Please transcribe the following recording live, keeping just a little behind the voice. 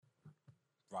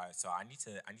Right, so I need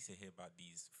to hear about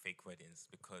these fake weddings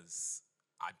because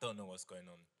I don't know what's going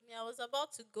on. Yeah, I was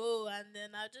about to go and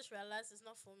then I just realized it's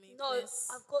not for me. No,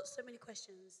 Please. I've got so many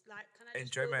questions. Like, can I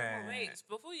just fill them Enjoyment. up? Wait,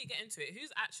 before you get into it,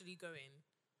 who's actually going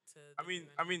to? I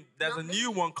mean, there's a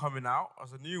new one coming out.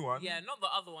 There's a new one. Yeah, not the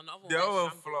other one. The other The one.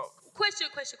 other is flop.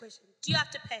 shambles. Question. Do you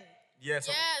have to pay? Yes.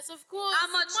 Yes, of course.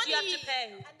 How much do you Money. have to pay?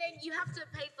 And then you have to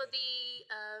pay for the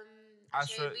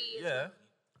Astro, HAB as yeah. well.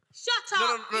 Shut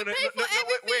up. You pay for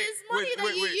everything. It's money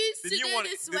that you used The to new do one,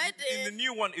 this in wedding. the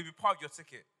new one, if you park your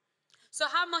ticket. So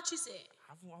how much is it?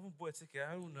 I haven't bought a ticket.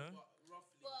 I don't know.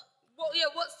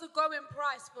 What's the going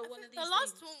price for one of these The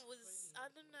last things? one was, I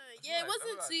don't know. Yeah, it Alright,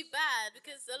 wasn't alright. too bad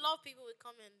because a lot of people would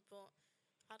come in, but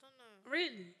I don't know.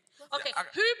 Really? Okay, I-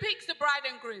 who picks the bride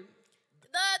and groom?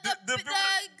 The the people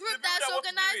that group that's want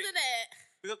to do organizing it.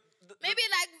 Because Maybe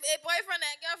like a boyfriend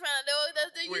and girlfriend.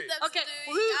 They use Wait. them Okay,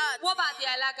 to do art. what about the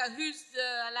Alaga? Who's the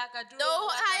Alaga? The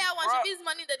higher one? Bruh. She needs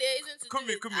money that they're using to Come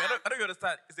do here. I don't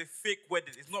understand. It's a fake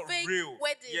wedding. It's not Fake real.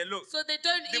 wedding. Yeah, look. So they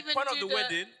don't The even point do of the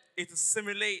wedding is to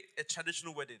simulate a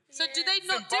traditional wedding. So do they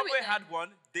not do Zimbabwe it? had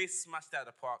one. They smashed it at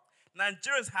the park.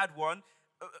 Nigerians had one.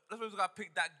 That's why we got to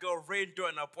pick that girl, Rain Doe,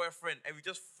 and her boyfriend, and we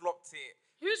just flopped it.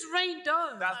 Who's Rain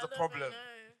Doe? That's the problem.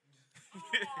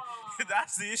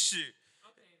 That's the issue.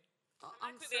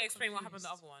 I'll quickly explain what happened with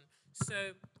the other one.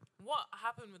 So what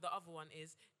happened with the other one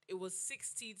is it was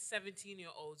 16,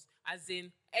 17-year-olds, as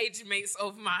in age mates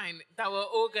of mine, that were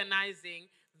organizing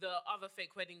the other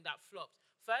fake wedding that flopped.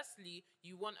 Firstly,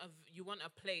 you want a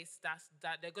place that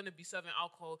they're going to be serving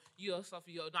alcohol. You yourself,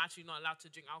 you're actually not allowed to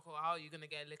drink alcohol. How are you going to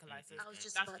get a liquor license? I was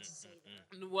just That's- about to say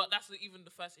that. Well, that's even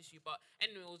the first issue. But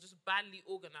anyway, it was just badly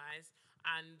organized.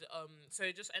 And so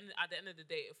it just ended, at the end of the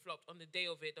day, it flopped. On the day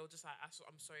of it, they were just like, I'm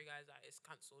sorry, guys, that it's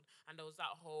cancelled. And there was that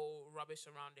whole rubbish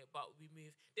around it. But we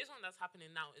moved. This one that's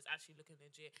happening now is actually looking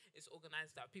legit. It's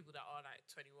organized that people that are like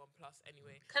 21 plus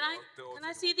anyway. Can I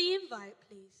see the invite,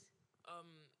 please?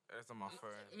 It's on my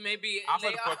phone. Maybe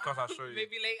After later. the podcast, I'll show you.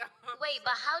 Maybe later. Wait,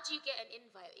 but how do you get an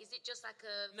invite? Is it just like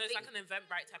a No, it's thing? like an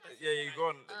Eventbrite type of thing. Yeah, you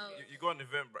go on. You go on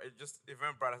Eventbrite. It's just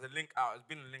Eventbrite. There's a link out. It's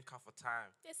been a link out for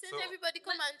time. They send So, everybody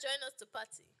come and join us to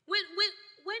party. When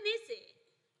is it?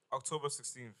 October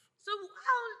 16th. So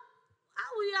how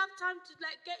will you have time to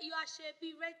like get your share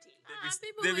be ready?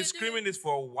 People They've will been do screaming this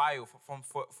for a while,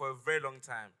 for a very long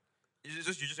time. You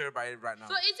just everybody right now.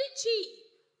 So is it cheap?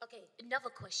 Okay, another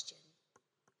question.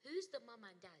 Who's the mum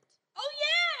and dad? Oh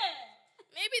yeah.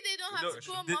 Maybe they don't have to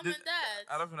call mom and dad.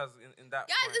 I don't think that's in that.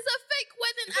 Guys, point. it's a fake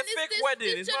wedding, It's and a fake this,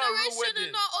 wedding. This It's not a real generation wedding.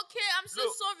 is not okay. I'm so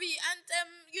Look. sorry, and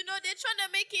they're trying to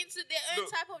make it into their own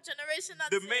Look, type of generation.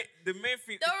 the main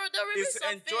thing They'll is release to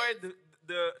enjoy something.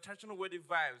 the traditional wedding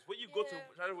vibes. When you go to Yeah.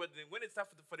 traditional wedding, when it's time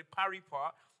for the party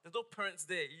part, there's no parents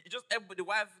there. You just everybody, the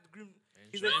wife, the groom.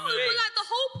 He's No, a but fake. like the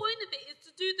whole point of it is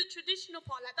to do the traditional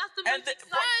part. Like that's the And most the-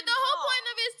 exciting The whole part. point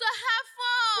of it is to have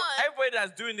fun. Everybody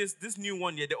that's doing this new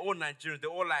one, yeah, they're all Nigerians. They're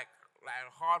all like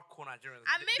hardcore Nigerians.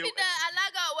 And maybe the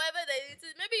Alaga or whatever they it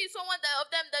is, maybe it's someone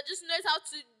of them that just knows how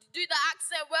to do the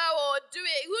accent well or do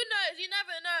it. Who knows? You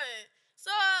never know.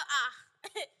 So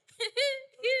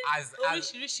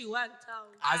As Rishi one town.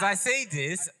 as I say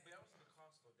this,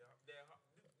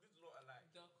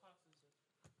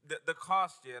 The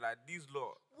cast, yeah, like these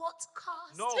lot. What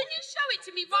cast? No, Can you show it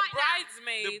to me The right now?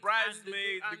 bridesmaid. the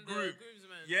bridesmaid, and the groom.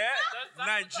 groomsmen. Yeah,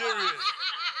 That's Nigerian.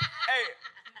 Hey,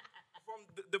 from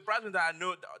the bridesmaids that I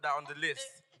know that are on the list,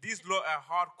 these lot are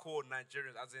hardcore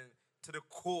Nigerians, as in to the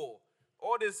core.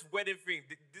 All this wedding thing,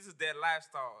 this is their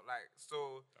lifestyle. Like,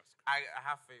 so I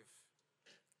have faith.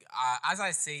 as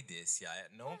I say this, yeah,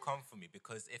 no one come for me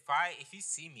because if you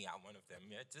see me at one of them,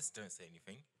 yeah, just don't say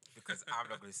anything because I'm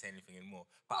not going to say anything anymore.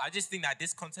 But I just think that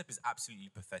this concept is absolutely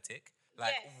pathetic.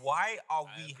 Like, Yes. why are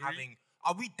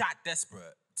Are we that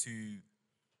desperate to?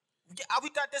 Yeah, are we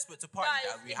that desperate to party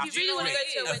Guys, that we if have you to really wanna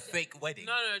create go to a a wedding. fake wedding?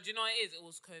 No, do you know what it is? It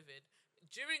was COVID.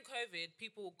 During COVID,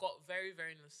 people got very,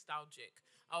 very nostalgic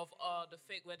of the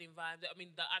fake wedding vibe. I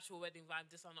mean, the actual wedding vibe,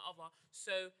 this and the other.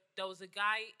 So there was a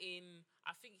guy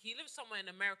I think he lives somewhere in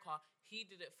America. He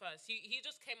did it first. He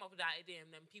just came up with that idea, and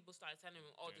then people started telling him,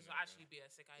 "Oh, this will actually be a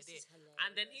sick idea." is hilarious.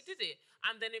 And then he did it,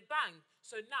 and then it banged.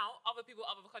 So now other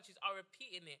countries are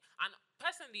repeating it. And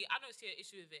personally, I don't see an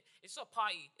issue with it. It's just a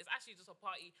party. It's actually just a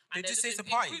party. And They just they're say it's a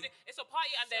party. It's a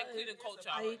party, and they're including culture.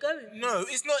 Are you going? No,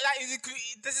 it's not that.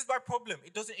 This is my problem.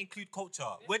 It doesn't include culture.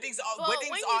 Weddings are But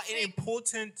when you an think-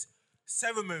 important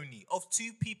ceremony of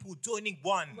two people joining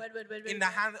one Wait, in the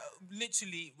hand,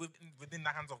 literally within the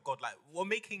hands of God. Like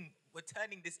we're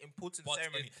turning this important But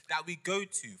ceremony that we go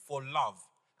to for love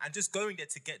and just going there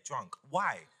to get drunk.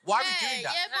 Why? Why are we doing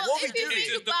that? Yeah, but What are we if you doing?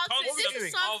 think about What it, are we this doing?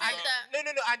 is something that...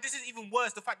 No, and this is even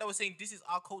worse. The fact that we're saying this is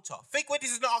our culture. Fake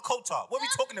weddings is not our culture. What are we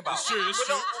talking about? It's true, it's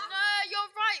We're true. not- No,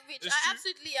 you're right, Rich. It's I true.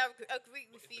 absolutely agree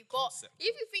with you. But concept.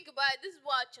 if you think about it, this is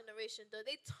what our generation does.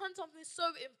 They turn something so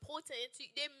important into,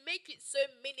 they make it so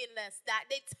meaningless that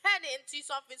they turn it into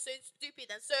something so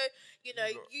stupid and so,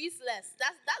 useless.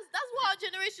 That's what our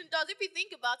generation does. If you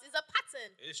think about it, it's a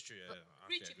pattern. It's true. Yeah, I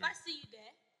Rich, can if I agree. see you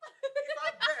there, If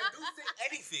I'm there, don't say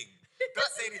anything.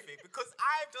 Don't say anything because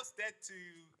I'm just there to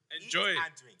Enjoy. eat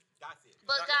and drink. That's it.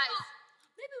 But guys,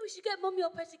 maybe we should get mommy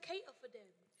or Petty cater for them.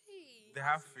 Hey. They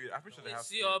have food. I'm pretty sure they have It's,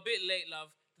 food. you're a bit late,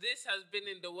 love. This has been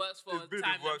in the works for It's a been in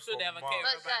the time. I'm works sure they for have a months.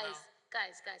 caterer but by now.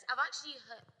 guys, I've actually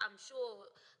heard, I'm sure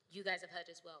you guys have heard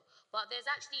as well, but there's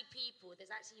actually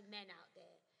men out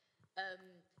there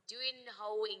doing the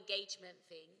whole engagement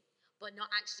thing, but not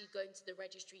actually going to the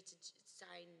registry to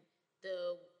sign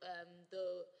the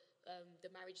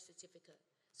marriage certificate.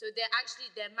 So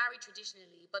they're married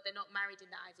traditionally, but they're not married in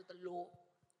the eyes of the law.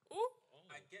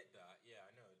 I get that. Yeah,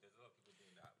 I know. There's a lot of people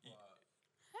doing that, but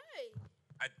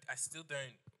Hey. I still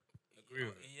don't Agree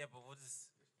with it. Yeah, but what is?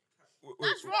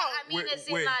 That's wrong. I mean, as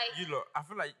in like, you look. I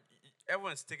feel like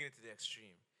everyone's taking it to the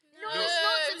extreme. no, it's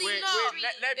not to the wait, extreme.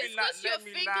 let me It's lie. because you're Let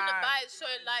me thinking lie. about it so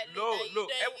lightly. No, that you look,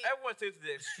 don't even- everyone's taking it to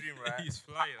the extreme, right? He's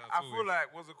flying. I feel like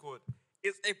what's it called?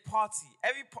 It's a party.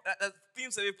 Every there's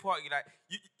themes of every party. Like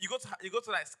you go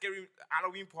to like scary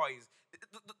Halloween parties.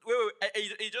 Wait,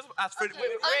 you just as Freddy. Okay,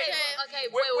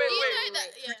 wait. wait. You know that,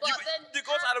 yeah. But then You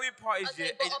go to Halloween parties, Okay,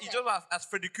 yeah, but and you okay. just as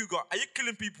Freddy Krueger. Are you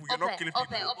killing people? You're not killing people.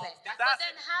 Okay. But That's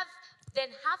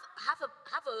then have a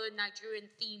Nigerian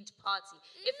themed party.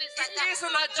 If it's like It that, is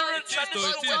a Nigerian It is, though,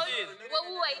 traditional it is.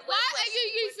 wedding. Wait. Why are you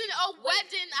using a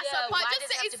wedding as yeah, a part? why Just does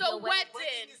say it have it's to be a a wedding?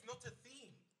 wedding. is not a theme.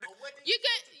 A wedding. You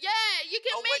can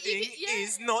A make wedding it. Yeah.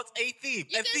 is not a theme.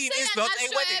 You A can theme say is that not as a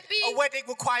your wedding. Airbnb. A wedding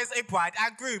requires a bride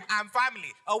and groom and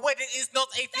family. A wedding is not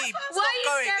a theme. It's Why not is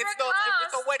going. Sarah It's not.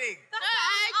 It's a Cast? wedding. No,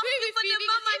 I agree with for you the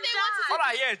because mum if they and wanted to, All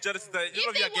I hear is just that you If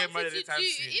know they you're getting married wanted to anytime do-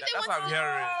 soon. if they That's what I'm wanted to-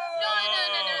 hearing.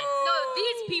 No.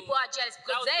 These people are jealous That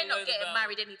because was they're below not the getting belt.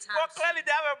 married anytime Well, soon. clearly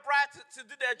they have a bride to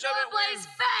do their job. No, but it's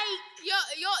fake.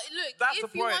 look. That's if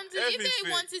the you point. wanted, if Everything's they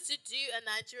fake. wanted to do a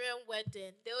Nigerian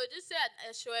wedding, they would just say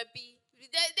a Shoebi.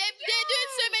 They're doing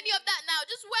so many of that now.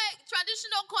 Just wear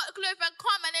traditional clothes and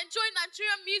come and enjoy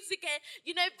Nigerian music and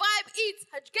vibe, eat,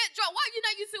 and get drunk. Why are you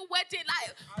not using wedding?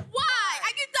 Like, why?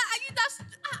 Are you that?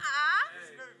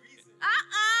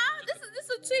 This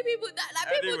is two people that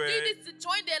people do Anyway. this to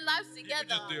join their lives You together. could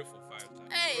just do it for 5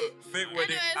 times. Hey, Fake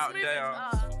wedding anyways, out moving there.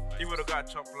 on. People that got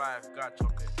chopped live, got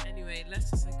chopped it. Anyway, let's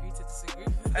just agree to disagree.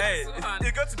 with Hey, this it's- one.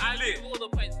 it got to be I agree lit. with all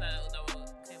the points that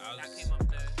came up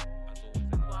there. As always.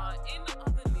 But in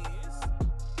other news,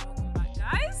 welcome back,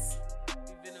 guys.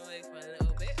 We've been away for a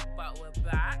little bit, but we're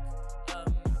back.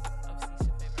 Obviously, it's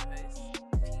your favorite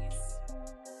host,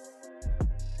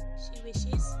 Peace. She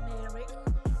wishes, Mary.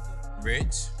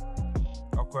 Rich.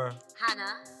 Okay.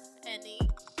 Hannah. Any.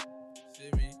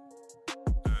 Simi.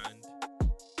 And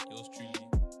yours truly,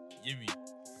 Yimi.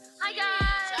 Hi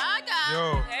guys. Chaga.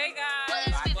 Yo. Hey guys. What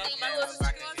is with Welcome the back yours? to the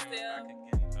squad still.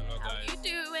 Hello, How guys. you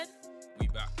doing? We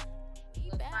back.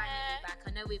 We're finally back.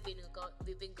 I know we've been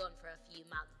gone for a few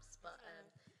months, but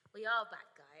we are back,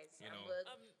 guys. You and know. we're-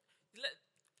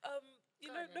 You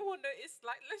Go know, on no then. one noticed.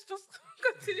 Like, let's just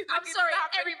continue. I'm like it sorry, didn't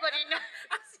happen. everybody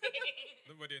knows.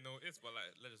 Nobody noticed, but like,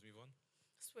 let us move on.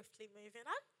 Swiftly moving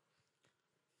on.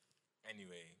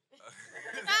 Anyway.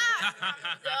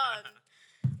 Done.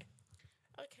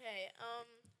 Okay.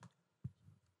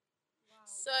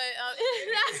 So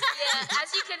Yeah,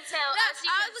 as you can tell, Well,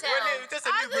 just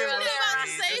a I new was bit really of about to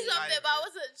history, say just something, like- but I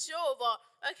wasn't sure. But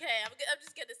okay, I'm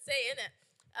just gonna say it.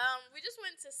 We just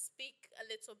wanted to speak a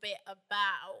little bit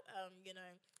about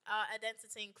our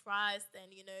identity in Christ and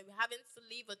having to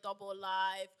live a double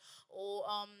life or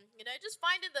just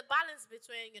finding the balance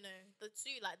between the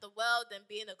two, like the world and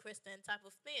being a Christian type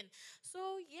of thing.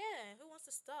 So yeah, who wants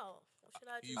to start? Or should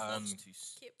I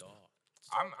just keep?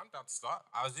 I'm down to start.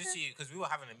 I was literally because we were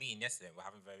having a meeting yesterday. We're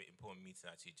having a very important meeting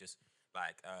actually. Just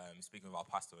like speaking with our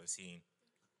pastor and seeing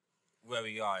where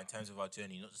we are in terms of our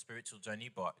journey, not the spiritual journey,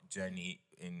 but journey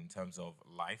in terms of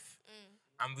life.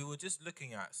 And we were just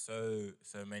looking at so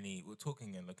many. We're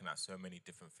talking and looking at so many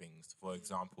different things. For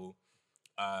example,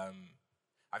 I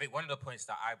think one of the points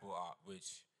that I brought up,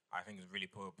 which I think is a really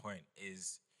important point,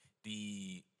 is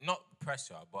the not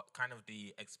pressure, but kind of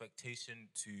the expectation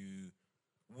to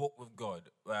walk with God,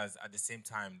 whereas at the same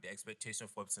time, the expectation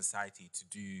from society to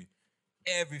do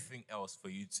everything else for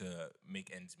you to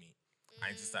make ends meet.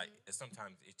 And it's just like,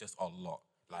 sometimes it's just a lot.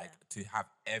 like to have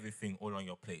everything all on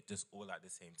your plate, just all at the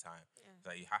same time. Yeah.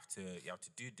 Like you have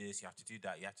to do this, you have to do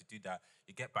that, you have to do that.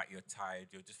 You get back, you're tired,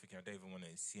 you're just thinking, I don't even want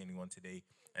to see anyone today.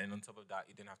 And then on top of that,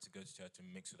 you didn't have to go to church and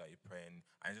make sure that you're praying.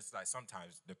 And just like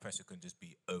sometimes the pressure can just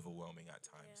be overwhelming at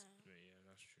times. Yeah. Yeah,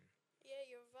 that's true. Yeah,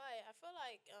 you're right. I feel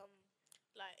like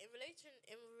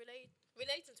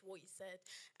relating to what you said,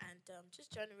 and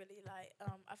just generally, like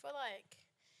I feel like,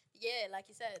 yeah,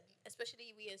 like you said,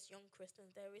 especially we as young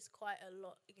Christians, there is quite a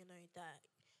lot, that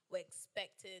we're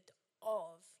expected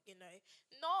of,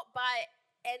 not by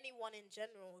anyone in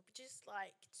general, but just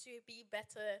like to be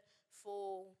better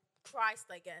for Christ,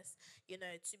 I guess,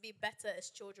 to be better as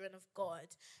children of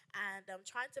God. And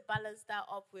trying to balance that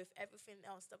up with everything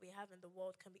else that we have in the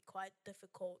world can be quite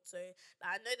difficult. So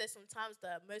like, I know there's sometimes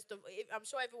that I'm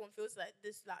sure everyone feels like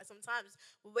this, like sometimes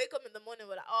we wake up in the morning,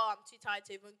 we're like, oh, I'm too tired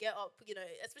to even get up,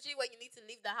 especially when you need to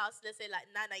leave the house, let's say like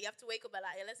 9, you have to wake up at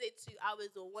like, let's say 2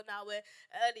 hours or 1 hour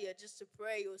earlier just to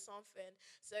pray or something.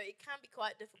 So it can be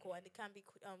quite difficult and it can be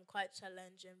quite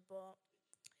challenging, but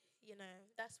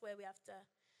that's where we have to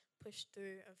push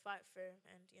through and fight through,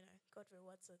 and God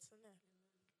rewards us, isn't it?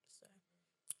 So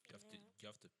You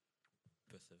have to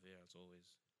persevere as always.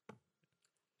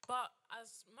 But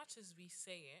as much as we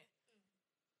say it,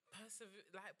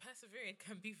 persevering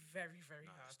can be very, very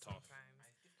Nah, hard it's tough. sometimes.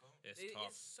 It's It tough.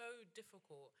 is so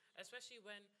difficult, especially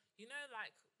when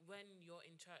like when you're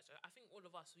in church. I think all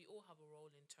of us, we all have a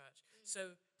role in church.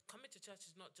 So coming to church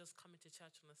is not just coming to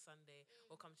church on a Sunday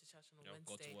or coming to church on a You have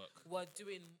got to Wednesday. work. We're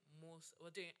doing we're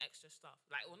doing extra stuff.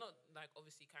 Like we're not like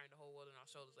obviously carrying the whole world on our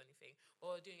shoulders or anything,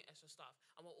 but we're doing extra stuff,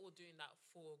 and we're all doing that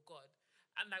for God.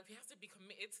 And like we have to be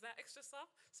committed to that extra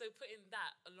stuff. So putting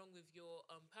that along with your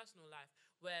personal life,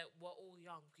 where we're all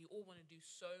young, we all want to do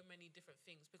so many different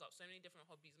things, pick up so many different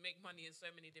hobbies, make money in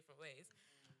so many different ways.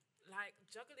 Like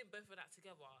juggling both of that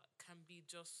together can be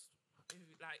just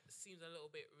like seems a little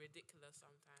bit ridiculous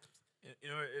sometimes.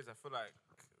 You know what it is? I feel like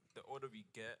the older we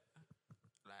get,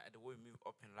 like the way we move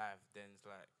up in life, then it's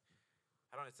like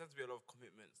I don't know. It tends to be a lot of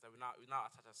commitments that we now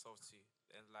attach ourselves to,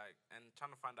 and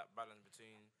trying to find that balance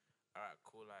between all right,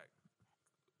 cool, like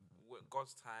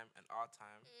God's time and our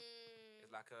time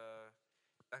is like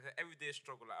an everyday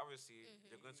struggle. Like obviously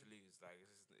you're going to lose. Like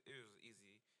it was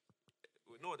easy.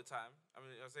 We know at the time. I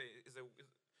mean, I say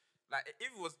like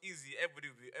if it was easy,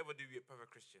 everybody would be a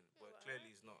perfect Christian, but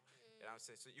clearly it's not. You know what I'm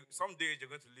saying? So some days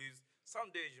you're going to lose, some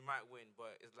days you might win,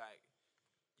 but it's like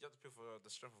you have to pray for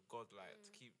the strength of God, like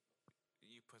to keep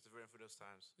you persevering through those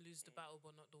times. Lose the battle,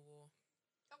 but not the war.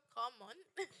 Oh, come on.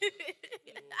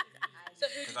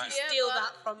 So who did you Yeah, steal but-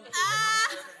 that from?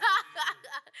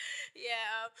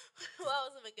 Yeah.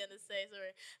 What was I gonna say?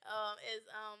 Sorry.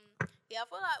 Yeah, I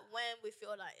feel like when we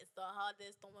feel like it's the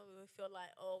hardest, or when we feel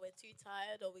like, oh, we're too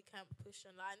tired or we can't push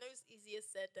on. Like I know it's easier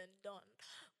said than done,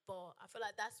 but I feel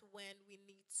like that's when we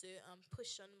need to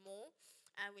push on more.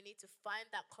 And we need to find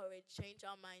that courage, change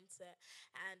our mindset.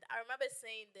 And I remember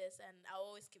saying this, and I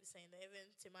always keep saying it, even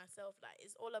to myself, like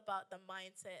it's all about the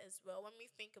mindset as well. When we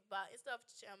think about, instead of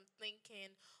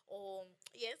thinking,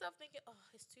 instead of thinking, oh,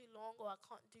 it's too long, or I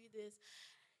can't do this.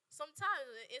 Sometimes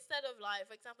instead of like,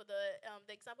 for example,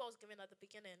 the example I was giving at the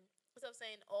beginning, instead of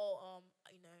saying, oh,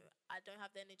 I don't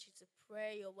have the energy to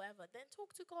pray or whatever, then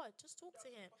talk to God. Just talk to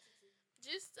Him.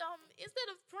 Just instead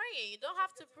of praying, you don't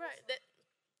have to pray.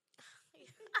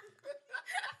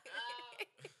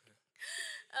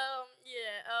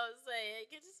 I was saying, you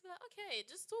can just be like, okay,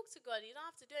 just talk to God. You don't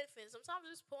have to do anything. Sometimes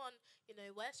just put on,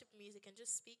 worship music and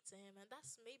just speak to Him, and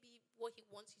that's maybe what He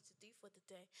wants you to do for the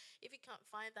day. If you can't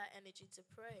find that energy to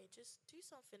pray, just do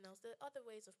something else. There are other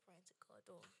ways of praying to God.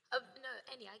 Or No,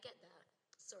 Annie, I get that.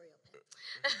 Sorry, Ope.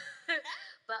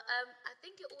 But I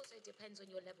think it also depends on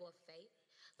your level of faith.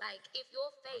 Like, if your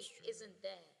faith isn't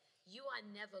there, you are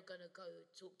never gonna go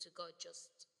talk to God just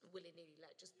willy nilly.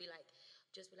 Like, just be like,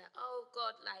 oh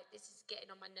God, like this is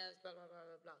getting on my nerves. Blah blah blah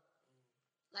blah blah.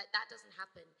 Like that doesn't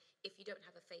happen if you don't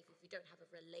have a faith, if you don't have a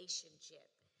relationship.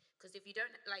 Because if you don't,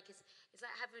 like, it's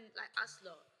like having like us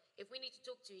lot. If we need to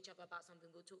talk to each other about something,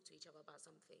 we'll talk to each other about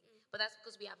something. But that's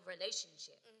because we have a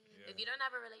relationship. If you don't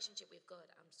have a relationship with God,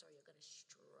 I'm sorry, you're gonna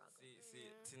struggle.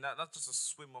 See, that's just a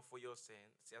swim off what you're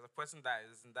saying. See, as a person that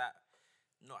is in that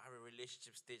not have a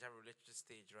relationship stage,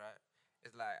 right?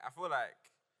 It's like I feel like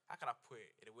how can I put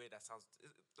it in a way that sounds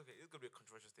okay? It's gonna be a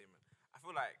controversial statement. I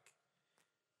feel like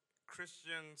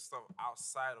Christian stuff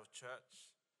outside of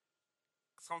church.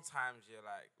 Sometimes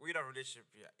like we have a relationship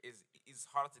is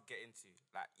harder to get into.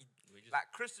 Like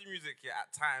Christian music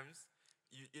at times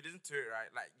you listen to it, right?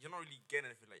 Like you're not really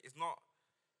getting anything. Like it's not.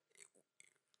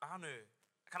 I don't know.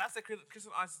 Can I say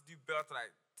Christian artists do better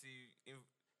to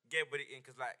get everybody in,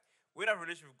 because like with that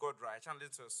relationship with God, right? Trying to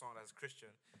listen to a song that's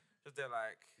Christian, just they're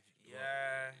like,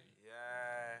 yeah.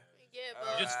 Yeah,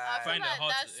 but You just I feel find it like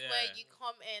hard to- that's where yeah. you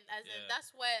come in, as in Yeah.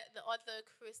 that's where the other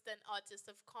Christian artists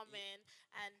have come in,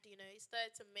 and you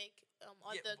started to make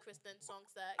other Christian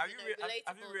songs that Have relatable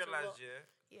have you to realized, what, yeah,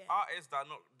 yeah. artists that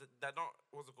not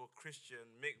what's it called Christian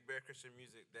make better Christian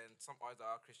music than some artists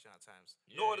that are Christian at times.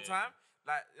 Not all the Yeah. time.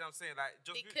 Like you know what I'm saying, like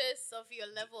just Because of your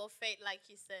level of faith, like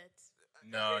you said.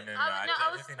 No. I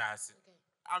I was- don't think that has to. Okay.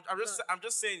 I'm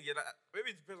just saying, yeah, like,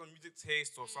 maybe it depends on music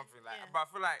taste or something like. yeah. But I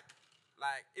feel like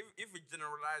if we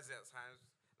generalize it at times,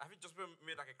 I think Justin Bieber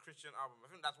made like a Christian album. I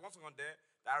think that's one song on there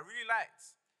that I really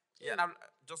liked. Yeah, and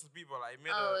Justin Bieber like he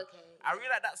made Okay. I really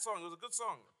like that song. It was a good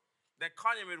song. Then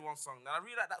Kanye made one song. Now I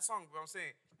really like that song, but I'm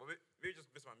saying, but maybe just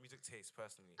based on my music taste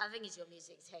personally. I think it's your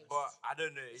music taste. But I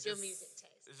don't know. It's your music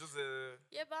taste. It's just a.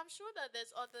 Yeah, but I'm sure that there's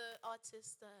other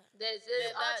artists that There's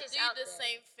that artists do out the there.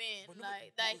 same thing, But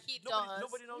like that he nobody, does.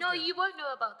 Nobody knows. No, them. you won't know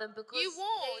about them because You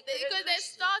won't, they because they're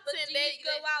Christian. starting. But do they you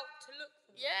go out to look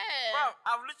for them? Yeah. Bro,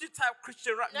 I've literally typed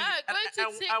Christian rap No, music, go to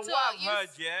and what TikTok, I've you heard,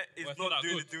 is Well, it's not not that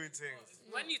doing good. the doing things.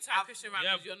 When you type Christian rap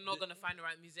yeah, music, you're not gonna find the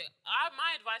right music.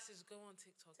 My advice is go on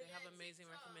TikTok. They have amazing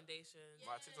recommendations.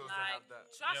 My TikTok doesn't Like, have that.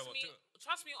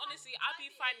 trust me. Honestly, I be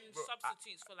finding Bro,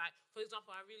 substitutes for like, for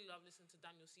example, I really love listening to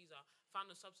Daniel Caesar. Found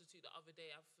a substitute the other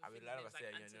day. I mean, think his like name's I said,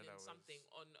 like yeah, Antonin that was- something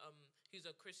on who's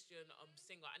a Christian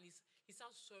singer, and he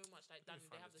sounds so much like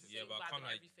Daniel. They have the Yeah, same but I vibe can't and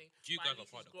like- everything. you but guys at are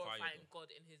least part he's of the choir, glorifying though. God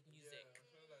in his music.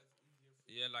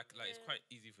 Yeah, like it's quite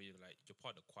easy for you. Like you're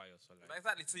part of the choir, so like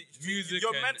Exactly. So music.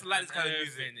 you're meant to like this kind of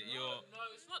music. everything, You're No,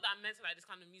 it's not that I'm meant to like this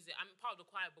kind of music. I'm part of the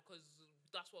choir because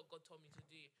that's what God told me to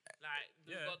do. Like,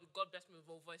 Yeah. God blessed me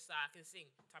with a voice that I can sing,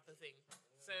 type of thing.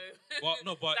 So, But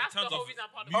no, but in that's terms the whole of reason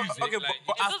I'm part of music, the Okay, choir. like,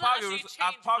 but it as doesn't part of your actually as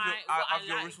change part of what I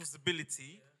your like.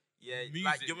 responsibility, like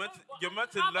Music. you're meant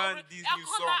But to I have learn a these I new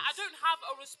can't songs. lie, I don't have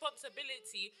a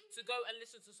responsibility to go and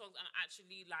listen to songs and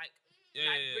actually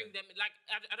bring them. Like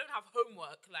I don't have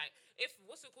homework. Like if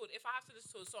what's it called? If I have to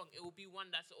listen to a song, it will be one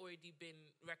that's already been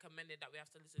recommended that we have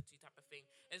to listen to, type of thing.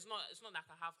 It's not like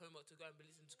I have homework to go and be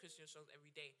listening to Christian songs every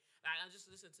day. Like I just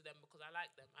listen to them because I like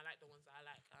them. I like the ones that I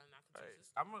like, and I can Hey,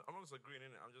 just listen. I'm not disagreeing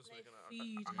in it. I'm just They making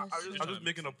feed I'm her just, soul. I'm just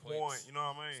making a point. You know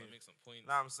what I So mean? make some points.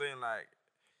 Now I'm saying like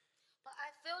But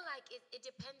I feel like it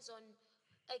depends on,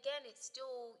 again, it's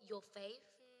still your faith.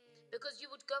 Because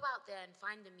you would go out there and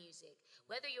find the music,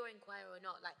 whether you're in choir or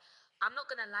not. Like, I'm not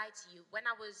gonna lie to you. When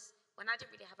I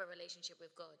didn't really have a relationship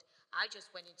with God, I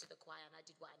just went into the choir and I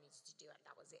did what I needed to do, and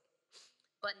that was it.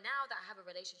 But now that I have a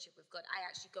relationship with God, I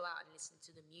actually go out and listen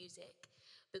to the music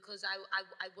because I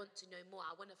want to know more.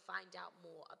 I want to find out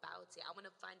more about it. I want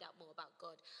to find out more about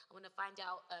God. I want to find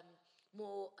out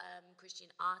more Christian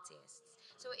artists.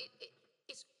 So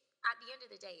it's at the end of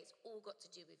the day, it's all got to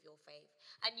do with your faith,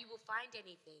 and you will find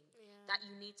anything that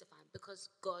you need to find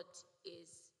because God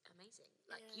is amazing.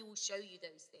 Like He will show you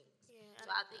those things. Yeah,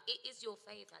 So I think it is your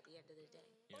faith at the end of the day.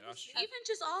 Yeah, that's true. Even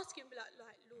just ask him, be like,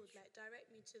 Lord, like, direct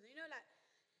me to the, like,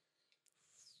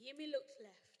 Yemi looked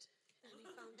left and he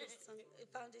found his he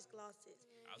found his glasses.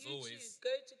 As You always. choose,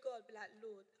 go to God, be like,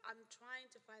 Lord, I'm trying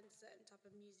to find a certain type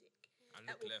of music And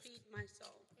that look will left. feed my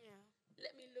soul. Yeah.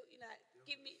 Let me look, like,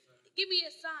 give me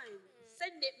a sign,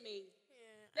 send it me,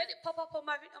 Yeah. let it pop up on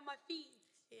my feed.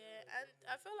 Yeah, and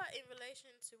I feel like in relation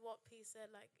to what P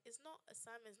said, like it's not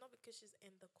assignment, it's not because she's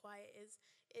in the choir,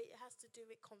 it has to do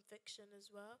with conviction as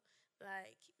well.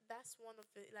 Like that's one of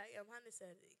the, like Hannah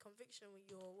said, conviction with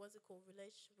your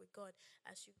relationship with God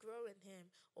as you grow in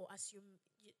Him, or as you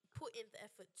put in the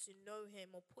effort to know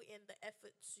Him, or put in the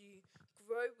effort to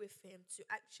grow with Him, to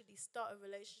actually start a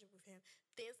relationship with Him.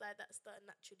 Things like that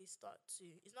naturally start to.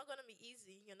 It's not gonna be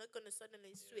easy. You're not gonna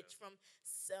suddenly switch from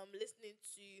listening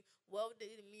to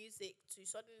worldly music to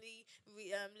suddenly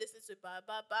listen to ba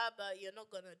ba ba ba. You're not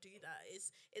gonna do that.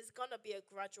 It's gonna be a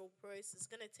gradual process.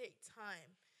 It's gonna take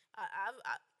time.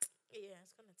 Yeah,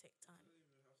 it's gonna take time. Doesn't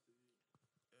even have to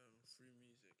be through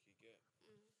music. You get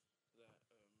that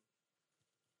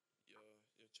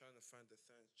you're trying to find the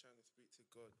signs, trying to speak to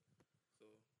God. So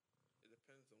it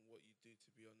depends on what you do. To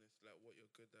be honest, like what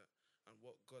you're good at and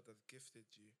what God has gifted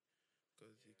you,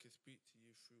 because He can speak to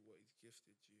you through what He's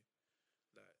gifted you.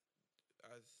 Like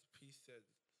as P said,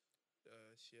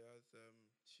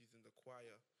 she's in the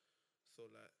choir, so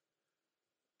like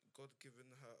God given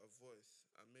her a voice,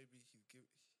 and maybe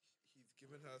He's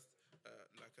given her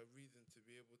like a reason to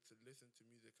be able to listen to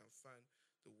music and find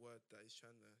the word that He's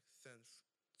trying to send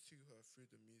to her through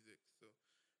the music. So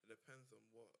it depends on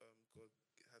what God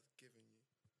has given you.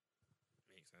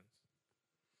 Makes sense.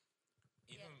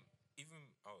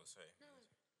 Even oh sorry.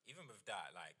 even with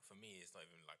that, like for me, it's not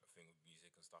even like a thing of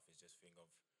music and stuff. It's just a thing of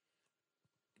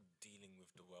dealing with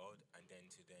the world, and then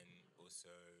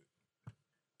also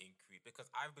increase, because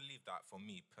I believe that for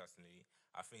me personally,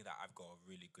 I think that I've got a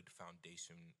really good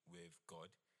foundation with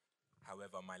God.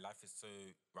 However, my life is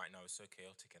right now is so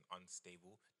chaotic and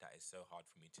unstable that it's so hard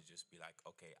for me to just be like,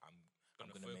 okay, I'm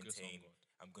gonna focus on maintain. God.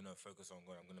 I'm gonna focus on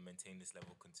God. I'm gonna maintain this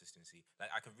level of consistency.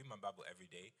 Like I can read my Bible every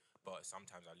day, but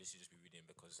sometimes I literally just be reading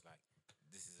because like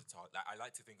this is a target. Like I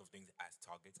like to think of things as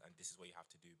targets, and this is what you have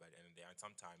to do by the end of the day. And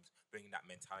sometimes bringing that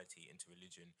mentality into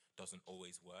religion doesn't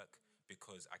always work,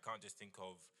 because I can't just think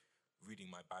of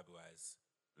reading my Bible as,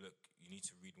 look, you need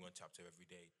to read one chapter every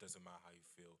day. Doesn't matter how you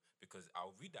feel, because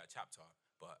I'll read that chapter,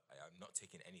 but I'm not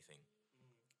taking anything.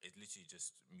 It's literally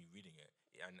just me reading it.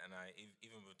 And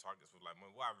even with targets, with like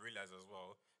what I realized as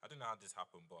well, I don't know how this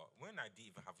happened, but when I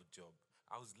didn't even have a job,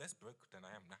 I was less broke than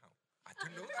I am now. I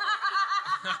don't know.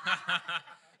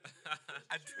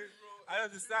 I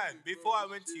don't understand. Before I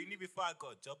went to uni, before I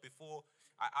got a job, before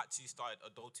I actually started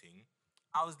adulting,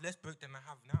 I was less broke than I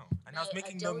have now, and I was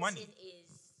making no money.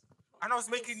 And I was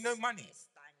making no money.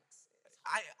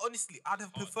 I honestly, I'd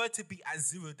have preferred to be at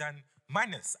zero than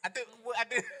minus. I didn't know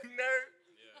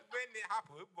when it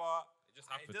happened, but it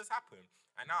just happened.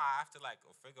 And now I have to like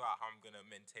figure out how I'm gonna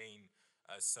maintain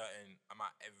a certain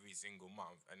amount every single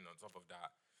month, and on top of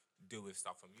that, deal with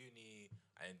stuff from uni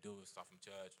and deal with stuff from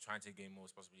church, trying to gain more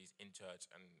responsibilities in church,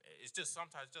 and it's just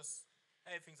sometimes just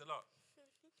everything's a lot.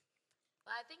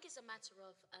 But I think it's a matter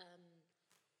of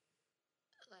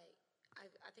like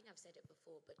I think I've said it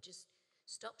before, but just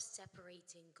stop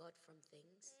separating God from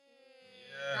things.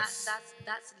 Yes.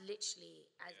 That's literally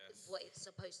what it's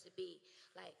supposed to be.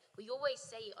 Like we always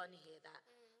say on here that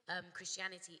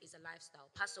Christianity is a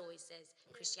lifestyle. Pastor always says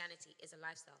Christianity is a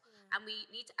lifestyle, and we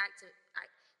need to act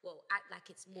like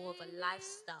it's more of a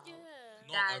lifestyle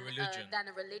Not a religion.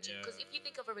 than a religion. Because Yeah. if you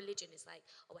think of a religion, it's like,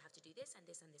 oh, we have to do this and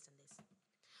this and this and this.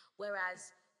 Whereas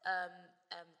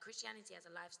Christianity as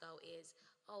a lifestyle is,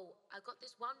 oh, I got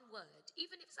this one word,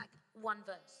 even if it's like one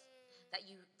verse that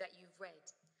you've read.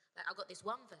 Like I got this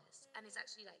one verse, and it's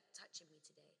actually like touching me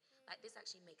today. Like this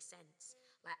actually makes sense.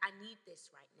 Like I need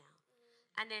this right now.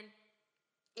 And then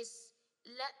it's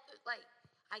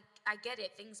I get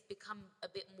it. Things become a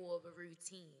bit more of a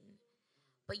routine,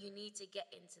 but you need to get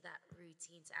into that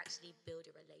routine to actually build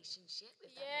a relationship.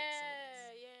 If that makes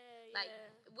sense. Like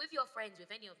with your friends,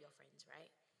 with any of your friends,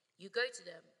 right? You go to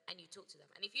them and you talk to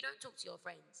them, and if you don't talk to your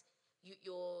friends,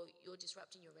 you're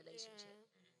disrupting your relationship.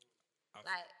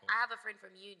 Like I have a friend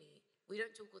from uni. We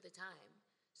don't talk all the time,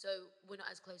 so we're not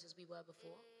as close as we were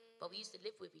before. But we used to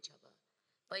live with each other.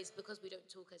 But it's because we don't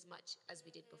talk as much as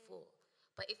we did before.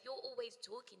 But if you're always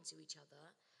talking to each other,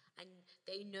 and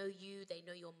they know you, they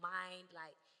know your mind,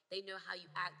 like they know how you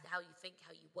act, how you think,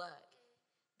 how you work,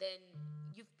 then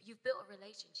you've built a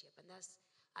relationship, and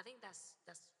I think that's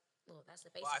the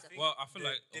basis of it. Well, I feel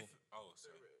like sorry.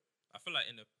 I feel like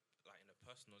in a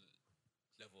personal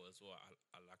level as well.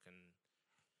 I like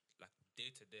day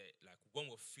to day, like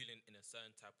when we're feeling in a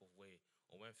certain type of way,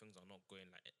 or when things are not going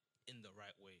like in the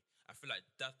right way, I feel like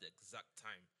that's the exact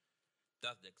time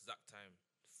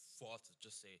for us to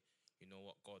just say, you know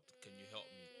what, God, can you help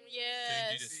me? Yes. Can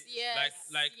you do this? Yes.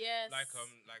 Like yes.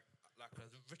 as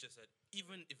Richard said,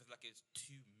 even if it's like it's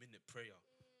 2-minute prayer,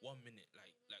 1 minute,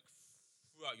 like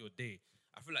throughout your day,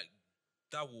 I feel like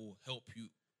that will help you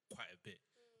quite a bit,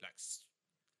 like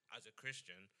as a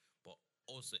Christian, but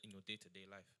also in your day-to-day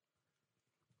life.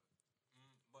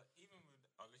 But even with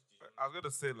I was gonna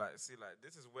say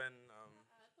this is when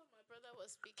I thought my brother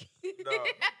was speaking. no,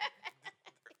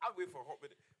 I'll wait for a hot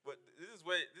minute. But this is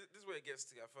where it gets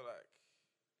to. I feel like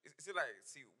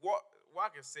what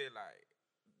I can say like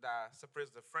that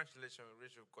separates the French relationship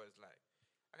with God is like,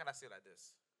 how can I say it like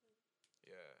this?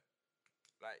 Yeah,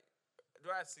 like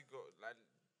do I see God like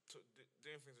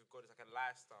doing things with God is like a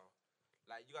lifestyle.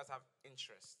 Like you guys have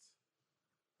interest.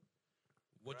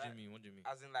 What do you mean?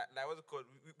 As in like what's it called?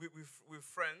 With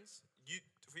friends, you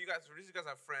guys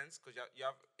have friends because you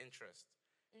have interest,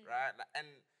 right? Like, and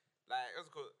like what's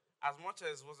it called? As much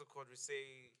as what's it called? We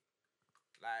say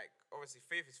like obviously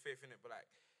faith is faith in it, but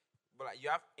like you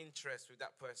have interest with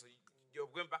that person. You're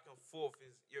going back and forth.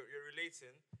 You're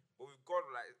relating, but with God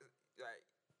like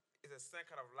it's a certain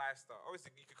kind of lifestyle.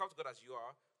 Obviously, you can come to God as you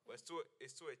are, but it's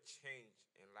still a change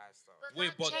in lifestyle. But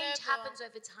change happens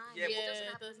over time. Yeah, it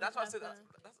doesn't happen. That's what I said. That's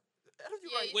I don't know if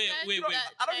you Wait.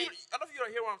 I don't know if you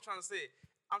don't hear what I'm trying to say.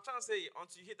 I'm trying to say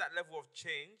until you hit that level of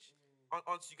change,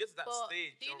 until you get to that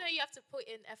stage. Do you know you have to put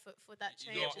in effort for that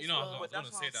change? I was But going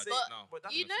to say that now.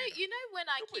 You know when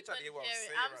I keep on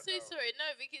hearing, I'm so sorry,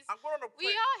 no, because I'm going on a we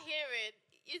point. are hearing,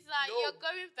 it's like No, you're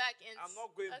going back in. I'm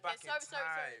not going Okay, back sorry, in time.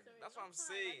 sorry. That's No, what I'm fine,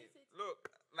 I saying. didn't say to- Look,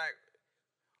 like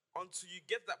until you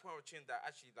get to that point of change that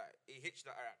actually like it hits you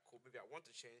like, alright, cool, maybe I want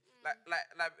to change. Like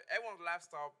everyone's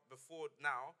lifestyle before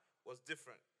now was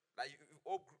different. Like you've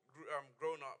all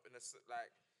grown up in a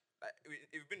like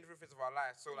we've been in different phases of our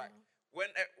lives. So like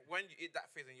when you hit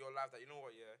that phase in your life that you know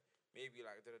what, yeah, maybe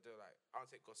like like I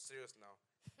don't take God serious now.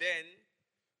 Then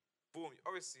boom,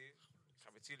 obviously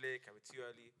can be too late, can be too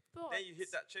early. But- Then you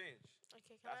hit that change.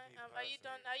 Okay, can That's I? me Are you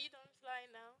done? personally. Are you done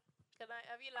flying now? Can I?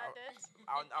 Have you landed?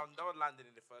 I'll never landed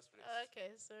in the first place.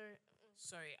 Okay, so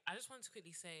Sorry, I just want to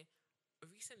quickly say,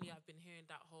 recently I've been hearing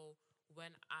that whole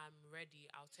 "when I'm ready,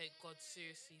 I'll take God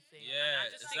seriously" thing. And Yeah, I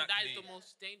just think that is exactly. the most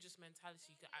dangerous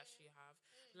mentality you could actually have.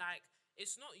 Like,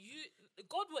 it's not you.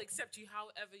 God will accept you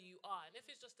however you are, and if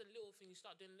it's just a little thing, you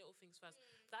start doing little things first.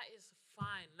 That is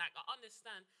fine. Like, I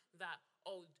understand that.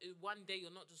 Oh, one day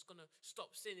you're not just gonna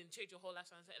stop sinning, change your whole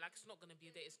lifestyle. And say, like, it's not gonna be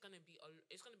a day. It's gonna be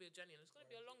a journey, and it's gonna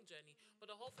be a long journey.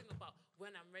 But the whole thing about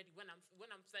when I'm ready, when I'm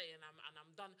saying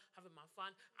I'm done having my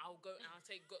fun, I'll go and I'll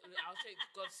take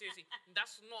God seriously.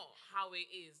 That's not how it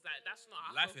is. Like, that's not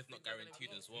how Life I is not think we're gonna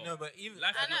guaranteed be. as well. No, but even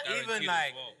Life is not even guaranteed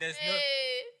like as well. there's no.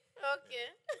 okay.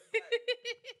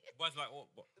 But it's like what?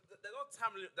 There's no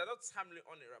time limit. There's no time limit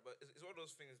on it, right? But it's one of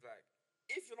those things like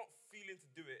if you're not feeling to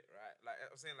do it, right? Like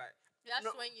I'm saying, like That's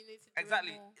no, when you need to do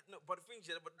exactly. it more. No, but the thing is,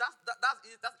 yeah, but that's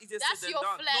easier That's said your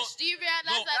than done. flesh. No, Do you realize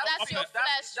no, that that's okay. your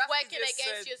flesh That's working easier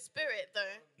against said- your spirit,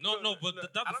 though? No, but Look,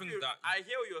 that's I the don't thing feel- that I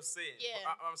hear what you're saying. Yeah.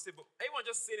 But I'm saying, but everyone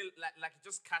just saying it like you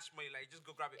just cash money, like you just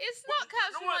go grab it. It's But not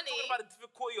cash no one's money. talking about the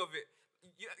difficulty of it.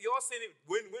 You're saying it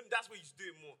when that's when you should do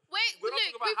it more. Wait, We're not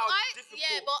look, talking about how difficult.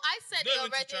 yeah, but I said Not it even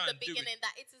to already try in the and do it. beginning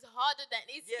that it is harder than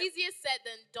it's Yeah. easier said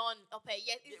than done. Okay,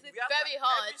 yes, it's we have very to,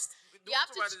 hard. The You have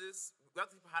reason why to this, we have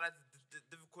to highlight the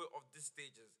difficulty of these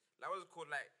stages. Like what's it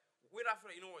called? Like we have to,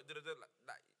 you know what?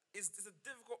 Like it's a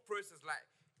difficult process. Like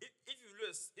if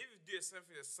you do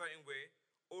something a certain way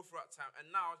all throughout time,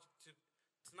 and now to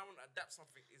now want to adapt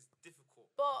something is difficult.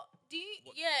 But do you?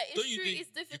 What- Yeah, it's don't you true. think It's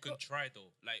you can difficult. try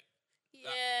though? Like,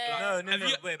 Yeah. No, have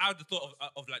you wait. had the thought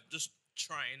of like just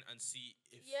trying and see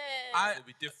if Yeah. it'll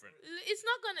be different? It's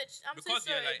not gonna. I'm Because, so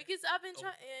yeah, sorry like- because I've been oh.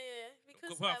 trying. Yeah.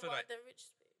 Because Well, I I feel want like- the rich.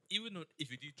 Even though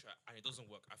if you do try and it doesn't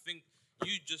work, I think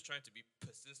you just trying to be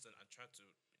persistent and trying to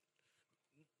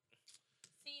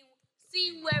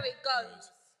See where it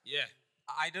goes. yeah.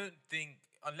 I don't think,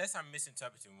 unless I'm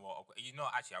misinterpreting what, you know,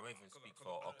 actually, I won't even speak for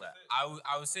on. Okla.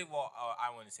 I will say what I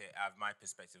want to say out of my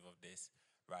perspective of this,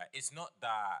 right? It's not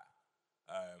that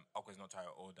Okla's not trying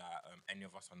or that any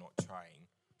of us are not trying.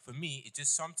 For me, it's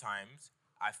just sometimes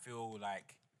I feel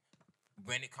like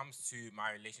when it comes to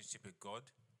my relationship with God,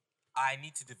 I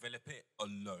need to develop it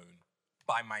alone,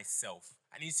 by myself.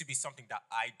 It needs to be something that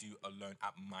I do alone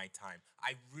at my time.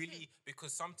 I really,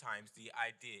 because sometimes the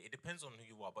idea, it depends on who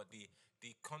you are, but the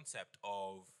concept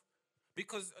of,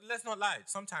 because let's not lie,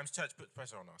 sometimes church puts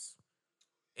pressure on us.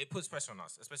 It puts pressure on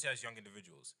us, especially as young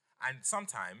individuals. And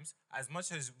sometimes, as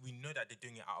much as we know that they're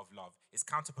doing it out of love, it's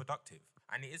counterproductive.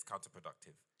 And it is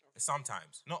counterproductive.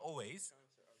 Sometimes. Not always.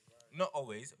 Not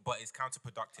always, but it's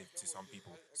counterproductive to some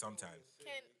people sometimes.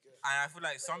 And I feel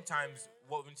like sometimes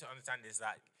what we need to understand is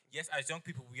that, yes, as young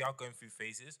people, we are going through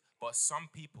phases, but some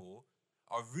people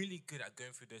are really good at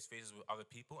going through those phases with other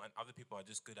people, and other people are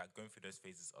just good at going through those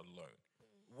phases alone.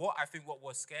 What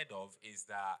we're scared of is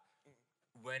that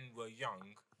when we're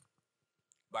young,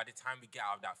 by the time we get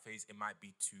out of that phase, it might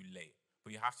be too late.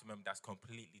 But you have to remember that's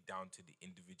completely down to the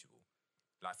individual.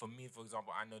 Like for me, for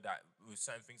example, I know that with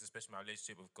certain things, especially my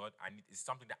relationship with God, it's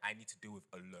something that I need to deal with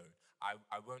alone.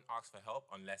 I won't ask for help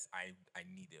unless I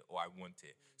need it or I want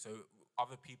it. So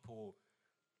other people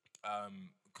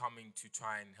coming to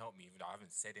try and help me, even though I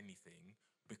haven't said anything,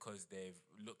 because they've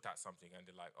looked at something and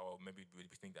they're like, oh, maybe we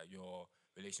think that your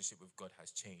relationship with God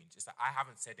has changed. It's like, I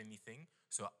haven't said anything,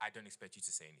 so I don't expect you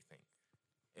to say anything,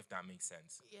 if that makes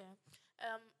sense. Yeah.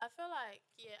 I feel like,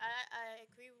 I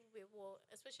agree with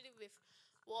especially with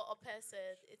what Ope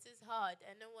said. It is hard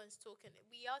and no one's talking.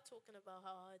 We are talking about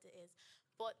how hard it is.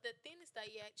 But the thing is that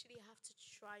you actually have to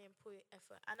try and put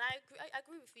effort. And I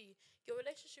agree with you. Your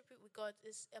relationship with God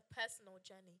is a personal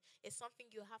journey. It's something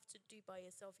you have to do by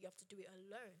yourself. You have to do it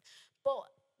alone. But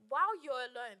while you're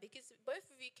alone, because both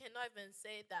of you cannot even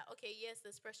say that, okay, yes,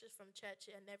 there's pressures from church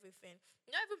and everything.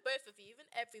 Not even both of you, even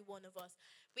every one of us.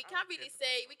 We can't really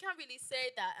say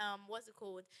that, what's it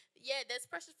called? Yeah, there's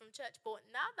pressures from church, but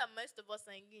now that most of us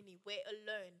are in uni, we're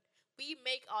alone. We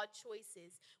make our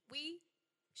choices. We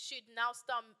should now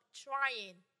start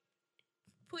trying,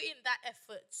 putting that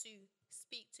effort to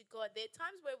speak to God. There are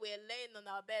times where we're laying on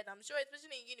our bed. I'm sure,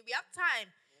 especially in uni, we have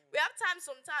time. We have time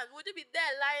sometimes. We'll just be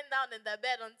there lying down in the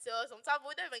bed until sometimes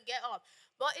we don't even get up.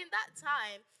 But in that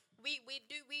time, we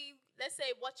let's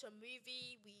say watch a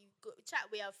movie, we go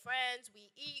chat with our friends, we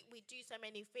eat, we do so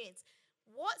many things.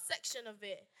 What section of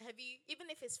it have you, even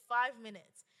if it's 5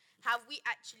 minutes, have we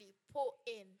actually put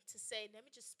in to say, let me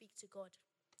just speak to God?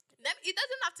 It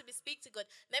doesn't have to be speak to God.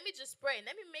 Let me just pray.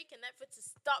 Let me make an effort to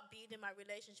start building my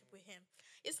relationship with Him.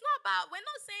 It's not about, we're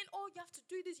not saying, oh, you have to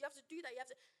do this, you have to do that. You have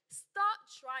to start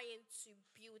trying to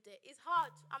build it. It's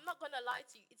hard. I'm not going to lie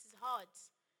to you. It is hard.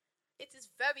 It is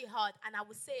very hard. And I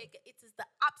would say again, it is the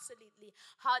absolutely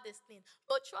hardest thing.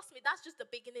 But trust me, that's just the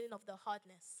beginning of the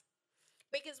hardness.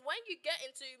 Because when you get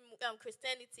into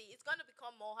Christianity, it's going to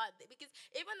become more hard. Because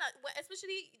even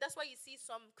especially, that's why you see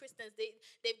some Christians,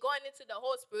 they've gone into the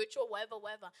whole spiritual whatever,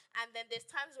 and then there's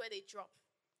times where they drop.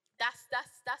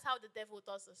 That's how the devil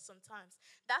does us sometimes.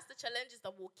 That's the challenges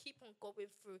that we'll keep on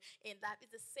going through in life.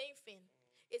 It's the same thing.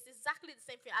 It's exactly the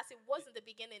same thing as it was in the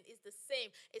beginning. It's the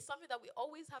same. It's something that we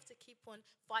always have to keep on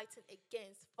fighting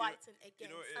against.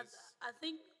 You know it is. I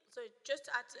think, so just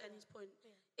to add to Annie's point,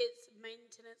 it's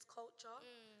maintenance culture.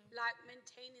 Like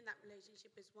maintaining that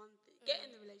relationship is one thing.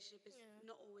 Getting the relationship is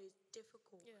not always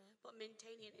difficult, but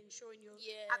maintaining, ensuring you're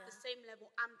at the same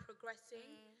level and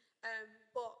progressing.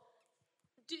 But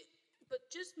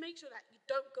just make sure that you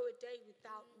don't go a day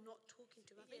without not talking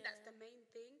to them. I think that's the main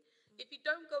thing. If you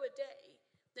don't go a day,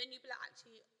 then you'll be like,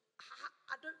 actually,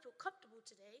 I don't feel comfortable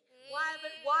today. Why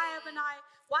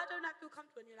don't I feel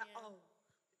comfortable? And you're like, oh,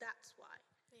 that's why.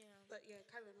 Yeah. But yeah,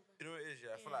 carry on. You know what it is,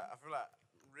 I feel like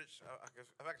Rich.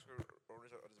 I've actually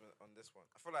Rich on this one.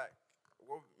 I feel like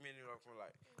what me and you are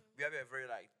like, we have a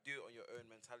very like do it on your own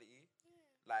mentality.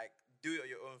 Like do it on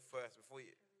your own first before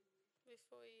you.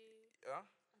 Yeah.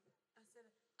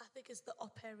 I think it's the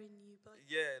au pair in you, but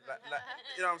yeah, like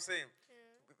you know what I'm saying.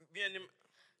 Me and him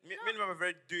have a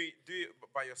very do it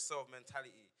by yourself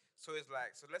mentality. So it's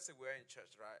like, so let's say we're in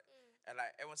church, right? And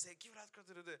like everyone say, give that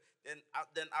credit to then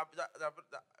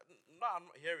no, I'm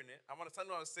not hearing it. I'm understanding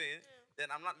what I'm saying.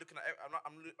 Then I'm not looking at.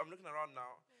 I'm looking around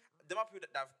now. There are people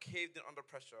that have caved in under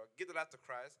pressure, give the life to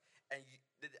Christ, and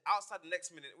outside the next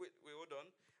minute, wait, hold on.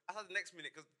 Outside the next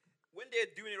minute, because when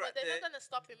they're doing it right there, but they're not gonna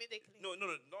stop immediately. No,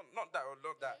 not that,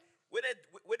 not that. When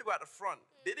they were at the front,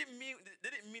 they didn't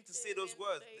mean to say those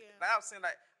words. Like I was saying,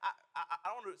 like I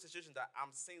don't want a situation that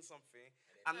I'm saying something.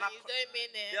 I'm not. You don't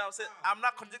mean it. Yeah, I'm saying I'm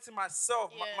not contradicting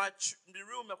myself. The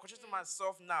real me, I'm contradicting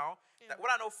myself now. That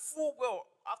when I know full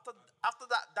well after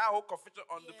that whole confession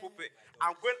on the pulpit,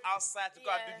 I'm going outside to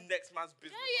go and do the next man's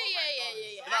business.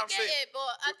 Yeah. You know I get it,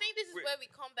 but I think this is where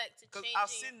we come back to changing. Because I've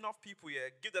seen enough people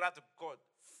give the life to God.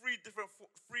 4 different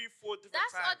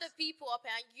That's times. other people up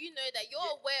here, and you know that you're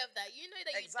aware of that. You know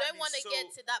that you Exactly. don't want to get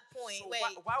to that point. So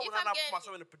where why would I not put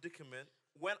myself in a predicament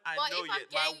when I know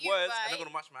my words are not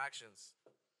going to match my actions?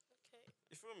 Okay.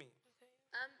 You feel me? Okay.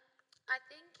 I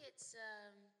think it's oh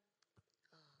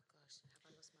gosh,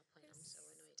 have I lost my point? I'm so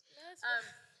annoyed.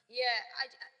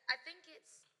 I think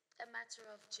it's a matter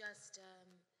of just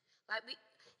like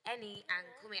Annie and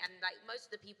Kumi and like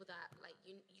most of the people that like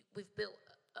we've built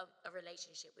a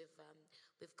relationship with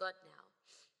God now.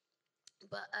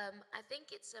 But I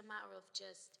think it's a matter of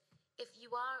just if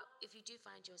you do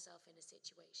find yourself in a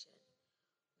situation,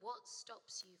 what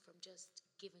stops you from just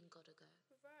giving God a go?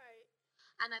 Right.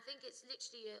 And I think it's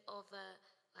literally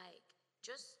like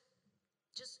just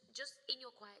in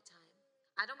your quiet time.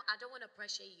 I don't want to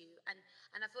pressure you, and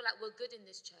I feel like we're good in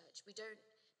this church. We don't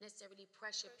necessarily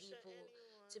pressure people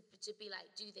to be like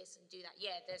do this and do that.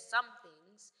 Yeah, there's some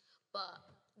things, but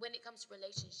when it comes to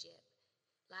relationship,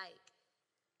 like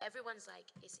everyone's like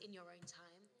it's in your own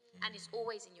time, and it's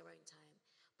always in your own time.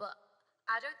 But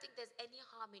I don't think there's any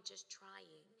harm in just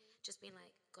trying, just being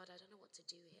like, God, I don't know what to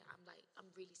do here.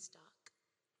 I'm really stuck.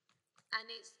 And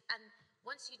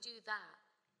once you do that,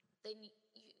 then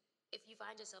if you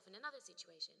find yourself in another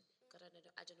situation, God, I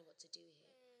don't know what to do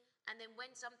here. And then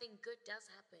when something good does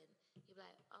happen, you're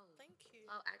like, oh, thank you.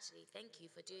 Oh, actually, thank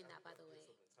you for doing that, by the way.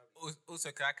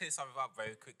 Also, can I clear something up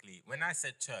very quickly? When I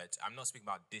said church, I'm not speaking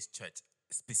about this church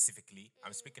specifically.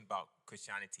 I'm speaking about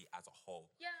Christianity as a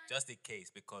whole. Yeah. Just in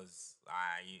case, because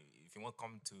if you want to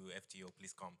come to FGO,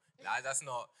 please come. That's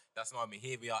not me.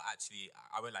 Here we are actually.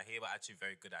 I would like here we're actually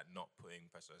very good at not putting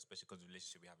pressure, especially because of the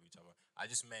relationship we have with each other. I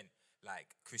just meant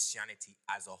like Christianity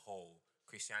as a whole.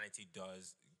 Christianity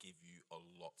does give you a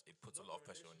lot. It puts a lot of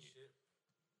pressure on you.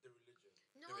 The religion.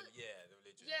 No, The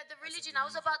religion. yeah, the religion. I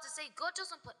was about to say, God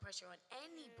doesn't put pressure on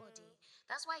anybody.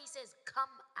 That's why he says, come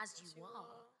as you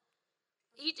are.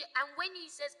 And when he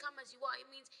says come as you are, it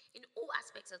means in all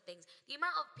aspects of things. The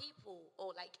amount of people,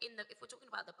 or like if we're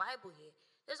talking about the Bible here,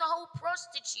 there's a whole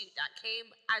prostitute that came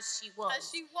as she was. As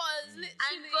she was,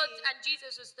 literally. And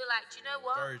Jesus was still like, do you know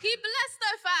what? Very He blessed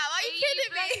her, fam. Are you kidding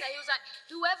me? blessed her. He was like,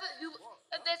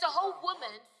 there's a whole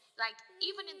woman, like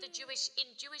even in Jewish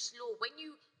law, when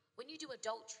you do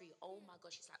adultery, oh my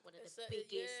gosh, it's like one of the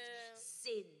biggest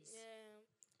sins. Yeah.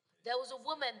 There was a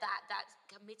woman that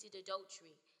committed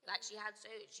adultery. Like she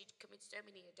committed so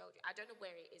many adultery. I don't know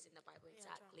where it is in the Bible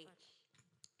exactly.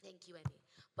 Thank you, Emmy.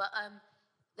 But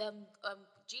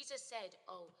Jesus said,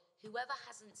 "Oh, whoever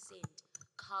hasn't sinned,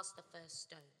 cast the first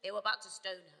stone." They were about to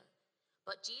stone her,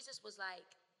 but Jesus was like,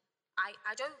 "I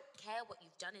don't care what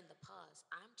you've done in the past.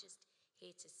 I'm just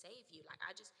here to save you. Like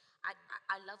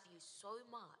I love you so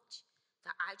much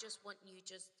that I just want you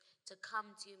just to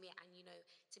come to me and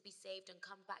to be saved and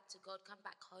come back to God, come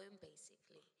back home,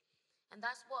 basically." And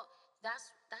that's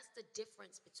the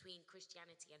difference between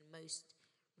Christianity and most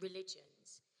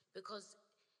religions, because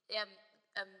the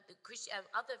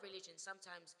other religions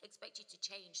sometimes expect you to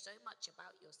change so much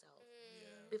about yourself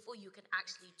before you can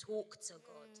actually talk to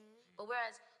God. But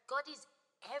whereas God is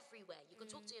everywhere, you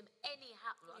can talk to him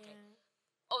anyhow. Okay,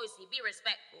 obviously be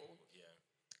respectful. Yeah.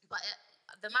 But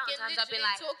the amount of times I'll be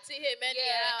like, talk to him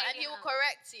anyhow, and he will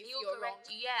correct you. He'll correct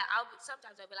you. Yeah,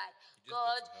 sometimes I'll be like,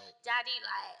 God, Daddy,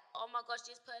 like, oh my gosh,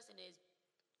 this person is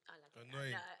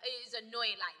annoying. It's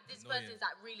annoying. Like this person's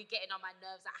like really getting on my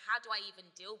nerves. Like, how do I even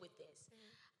deal with this?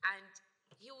 And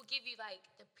he will give you like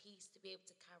the peace to be able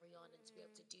to carry on and to be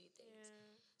able to do things.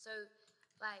 So,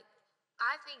 like,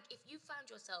 I think if you found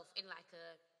yourself in like a,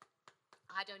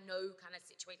 I don't know, kind of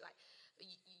situation, like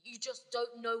you just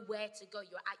don't know where to go,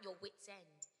 you're at your wit's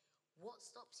end, what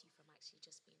stops you from actually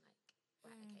just being like,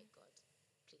 right, okay, God,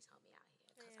 please help me out here,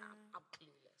 because I'm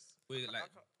clueless. Wait, like,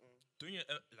 don't you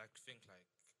think like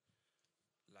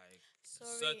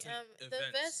Sorry, certain the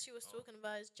events, verse she was talking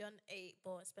about is John 8,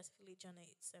 but specifically John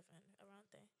 8:7, around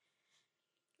there.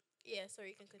 Yeah,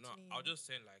 sorry, you can continue. No, I was just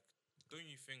saying, like, don't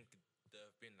you think there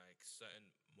have been like certain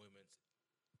moments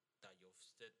that you've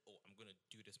said, "Oh, I'm gonna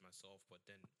do this myself," but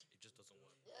then it just doesn't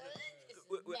work?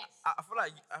 I feel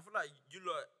like you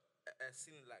lot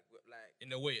seem like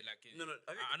in a way, like no.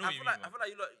 I know what you mean. I feel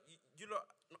like you lot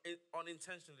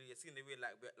unintentionally are seeing the way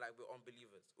like we're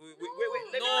unbelievers. Wait.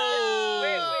 No.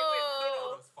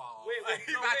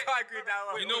 I can't agree with that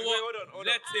one. You know what? Hold on.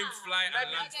 Let him fly and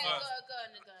land Okay, first. go on.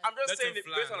 I'm just Let saying him it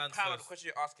fly based and on the land kind of the first. question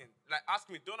you're asking. Like, ask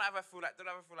me, don't I ever feel like that?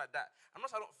 I'm not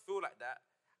saying I don't feel like that.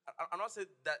 I'm not saying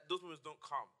that those moments don't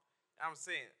come. I'm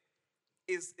saying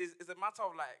it's a matter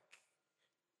of like,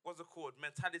 what's it called?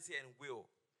 Mentality and will.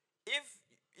 If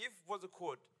what's it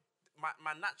called?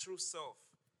 My natural self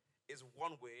is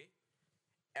one way,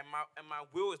 and my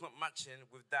will is not matching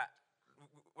with that.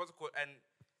 What's it called? And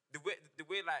the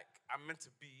way like I'm meant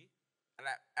to be, and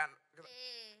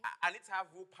I need to have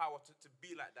willpower to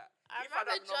be like that. I If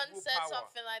remember don't have John said willpower-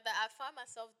 something like that. I find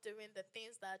myself doing the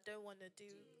things that I don't want to do.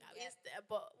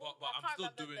 But But I I'm can't still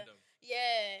remember doing them.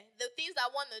 Yeah, the things I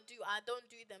want to do, I don't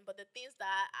do them. But the things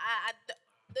that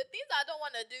the things I don't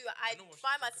want to do, I know what she's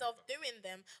find talking myself about. doing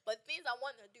them. But things I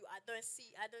want to do, I don't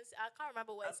see. I can't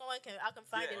remember where. I can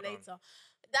find it hold on. later.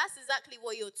 That's exactly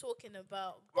what you're talking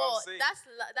about. What I'm But saying.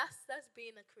 that's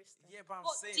being a Christian. Yeah, but I'm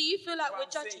But saying. do you feel like but we're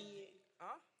I'm judging saying- you?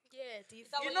 Huh? Yeah. Do you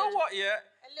that feel You know you're- what? Yeah.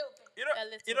 A little bit. A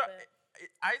little bit.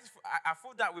 I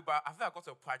feel that way, but I feel like I got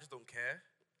to a point I just don't care.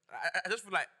 I just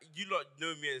feel like you lot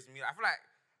know me as me. I feel like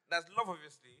there's love,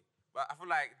 obviously, but I feel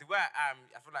like the way I am,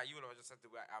 I feel like you lot just said the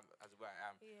way I am as the way I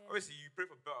am. Yeah. Obviously, you pray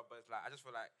for better, but it's like I just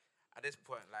feel like at this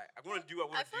point, like I'm gonna do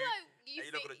what I I want to feel do, like you and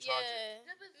you're not think, gonna charge it. yeah.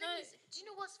 No, but the thing is, do you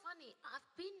know what's funny? I've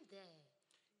been there.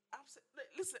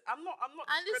 Listen, I'm not.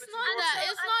 And it's discrediting not your that.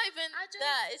 self. It's not even I don't-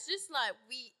 that. It's just like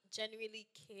we genuinely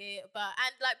care about.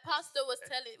 And like Pastor was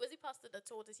telling, was it Pastor that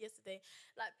told us yesterday?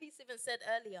 Like Peace even said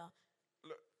earlier,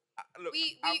 Look,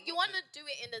 you want to do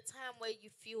it in the time where you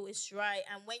feel it's right,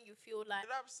 and when you feel like, You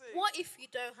know what I'm saying? what if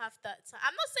you don't have that time?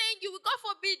 I'm not saying you. God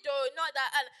forbid, though. Not that.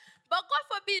 But God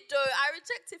forbid, though. I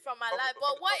reject it from my life.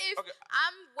 But what if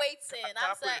I'm waiting? Can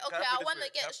I I'm put saying, it- can okay, I I put it want this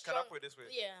to way? get Can I strong. put it this way?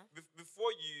 Yeah.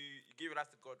 Before you give your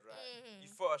life to God, right? You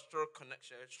felt a strong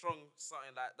connection, a strong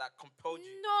something that compelled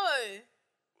you. No.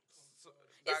 So,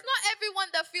 It's that- not everyone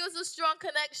that feels a strong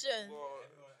connection. well,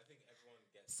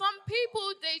 Some people,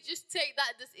 they just take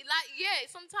that.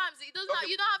 Sometimes it doesn't. Okay,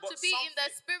 You don't have but to be in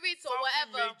the something- spirit or something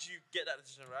whatever. made you get that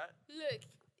decision, right? Look,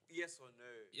 Yes or no?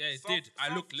 Yeah, it did.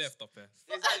 I looked left up here.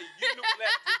 Exactly. You look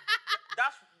left.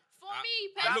 That's for me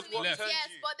I look personally, left. yes,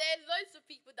 but there are loads of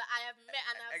people that I have met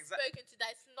and I've Exactly. spoken to that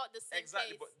it's not the same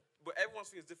exactly. case. But but everyone's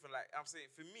thing is different. Like I'm saying,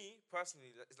 for me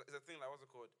personally, it's a thing like what's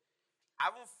it called? I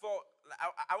haven't felt like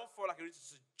I haven't felt like I need to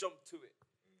just jump to it,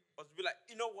 or to be like,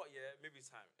 you know what? Yeah, maybe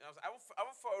it's time. And I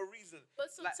haven't felt a reason.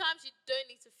 But sometimes you don't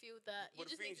need to feel that. You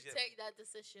But the just thing need is, to take that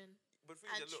decision But the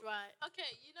thing and is, look, try.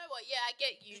 Okay, you know what? Yeah, I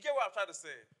get you. you get what I'm trying to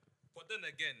say. But then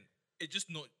again, it's just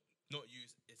not you.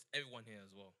 It's everyone here as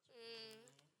well.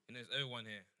 You know, it's everyone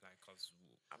here. Like, cause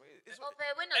I mean, it's Oh, but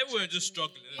we're not everyone's just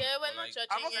judging struggling. you. Yeah, we're But, not like,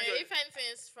 judging I'm not you. judging- If anything,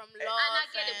 it's from love. And I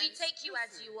get it. We and- take you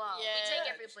as you are. We Yeah. take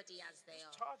everybody as they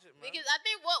are. charge it, man. Because I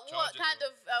think what Charge it, kind bro.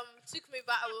 of took me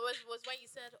back was when you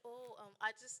said,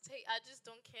 I just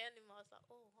don't care anymore. I was like,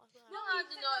 oh, I was like, No. yeah,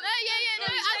 No, no,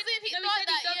 he as said, in he no, he thought said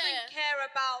that, he doesn't yeah. care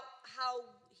about how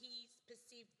he's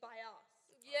perceived by us.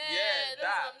 Yeah, that's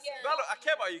that. what I'm saying. No, look, I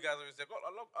care about you guys. Obviously,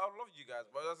 I love you guys,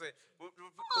 but I say,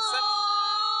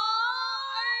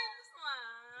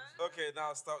 okay,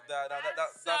 now stop that.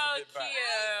 That's So a bit cute. bad.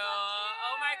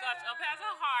 Oh my gosh. Up has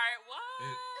a heart. What?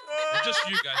 It's just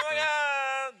you guys,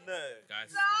 though. No,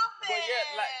 Guys, but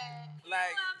yeah,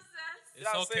 like.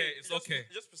 it's okay. It's just, okay.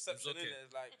 Just perception, okay. innit?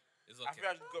 It's like It's I okay.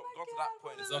 feel I've got to that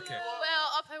point. It's okay.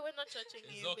 Well, we're not judging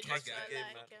It's you. okay, We just guys. feel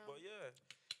Game, like, man. But yeah,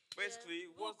 basically,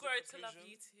 We'll what's grow the to love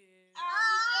conclusion? you too.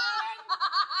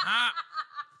 Ah,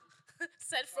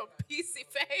 said from PC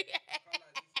Faye.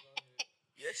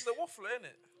 Yeah, she's a waffler,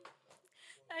 innit?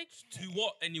 to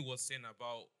what Annie was saying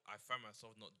about I find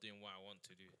myself not doing what I want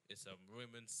to do. It's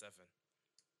Romans 7.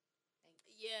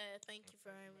 Yeah, thank you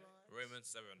very much.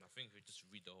 Romans 7. I think we just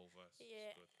read the whole verse. It's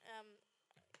Yeah. good.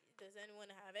 Does anyone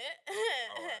have it?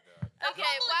 Oh my God.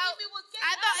 Okay, well,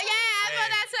 I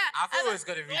thought that's it. I thought I was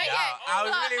gonna read Okay, it out. I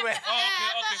was well, really waiting.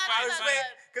 okay, fine, fine.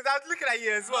 Because I was looking at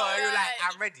you as well. And you're like,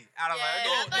 I'm ready. And I'm Yeah, like,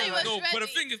 I thought he was No, but the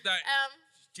ready. thing is that Um,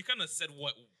 she kind of said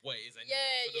what it is anyway. yeah,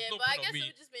 so there's yeah, no but I point guess of it me.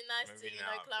 would just be nice to, Maybe you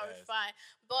know, not clarify.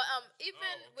 But even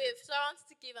okay. with, so I wanted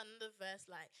to give another verse,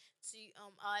 like, to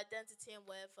our identity and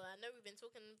whatever. I know we've been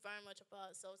talking very much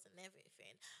about ourselves and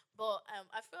everything, but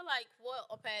I feel like what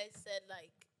Ope said,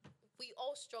 like, we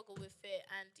all struggle with it,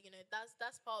 and you know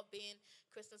that's part of being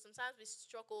Christian. Sometimes we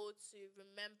struggle to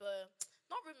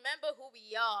not remember who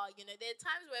we are. You know, there are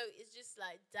times where it's just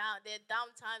like down. There are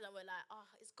down times, and we're like, oh,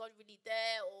 is God really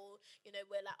there? Or you know,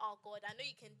 we're like, oh God, I know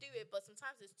you can do it, but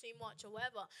sometimes it's too much or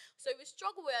whatever. So we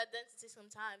struggle with identity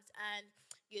sometimes, and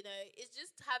you know, it's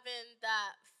just having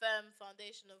that firm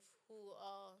foundation of who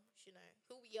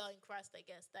we are in Christ, I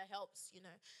guess, that helps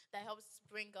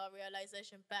bring our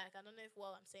realization back. I don't know if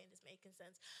what I'm saying is making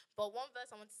sense, but one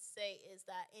verse I want to say is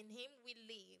that in him we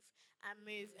live and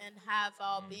move and have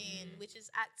our being, which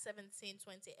is Acts 17:28.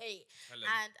 Hello.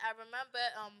 And I remember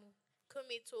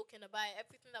Kumi talking about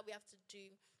everything that we have to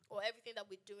do, or everything that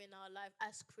we do in our life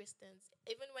as Christians,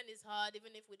 even when it's hard,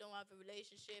 even if we don't have a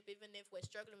relationship, even if we're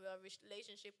struggling with our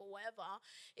relationship or whatever,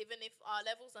 even if our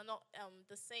levels are not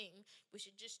the same, we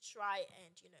should just try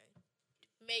and, you know,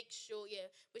 make sure,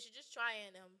 we should just try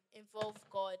and involve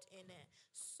God in it.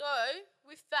 So,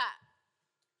 with that,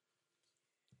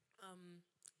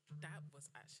 that was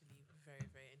actually very,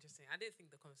 very interesting. I didn't think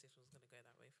the conversation was going to go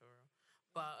that way for real.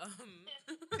 But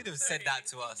Could have said that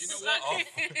to us. You know what?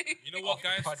 You know what,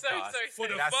 guys? Sorry. For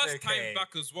the That's first okay. time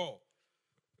back as well.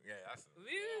 Yeah, that's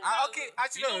Okay,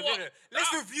 actually, You know no. what? Let's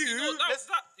That- review. You know, that, Let's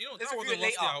that, you know, let's that review wasn't it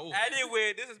rusty later. at all. Anyway,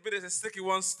 this has been a sticky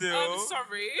one still. I'm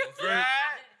sorry. Very-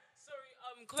 Sorry,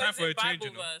 Time for closing a change, Bible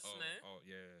you know. verse, no? Oh,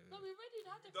 yeah. No, we already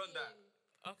had a Done that.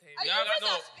 Okay. Are We you have- with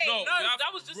no, us, Kate? no, No, we have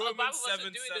that was just a Romans Bible verse of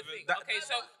 7, doing the thing. 7. Okay,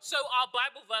 so our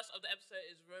Bible verse of the episode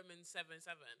is Romans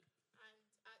 7:7.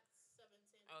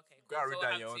 Okay, Go and read so we'll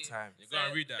that have in your own to. time. You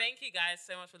gotta read that. Thank you guys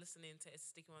so much for listening to It's a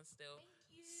Sticky One Still.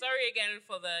 Sorry again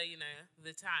for the, you know,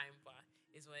 the time, but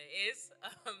is what it is.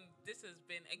 This has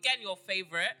been again your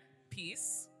favorite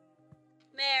piece.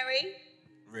 Mary.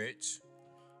 Rich.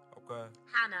 Okay.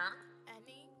 Hannah.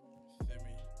 Annie.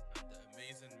 Femi and the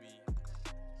amazing me,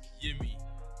 Yimmy.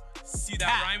 See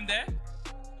that rhyme there?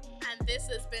 And this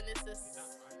has been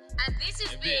And this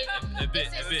has been a bit,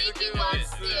 It's a bit, Sticky a One bit.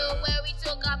 Still, where we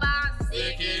talk about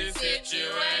sticky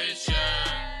situation.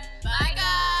 Bye,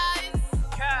 guys.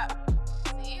 Cat.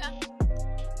 See ya.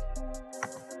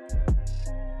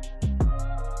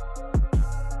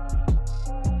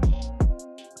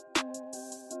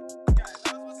 Guys,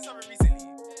 I was watching something recently.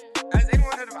 Has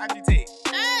anyone heard of Andrew Tate?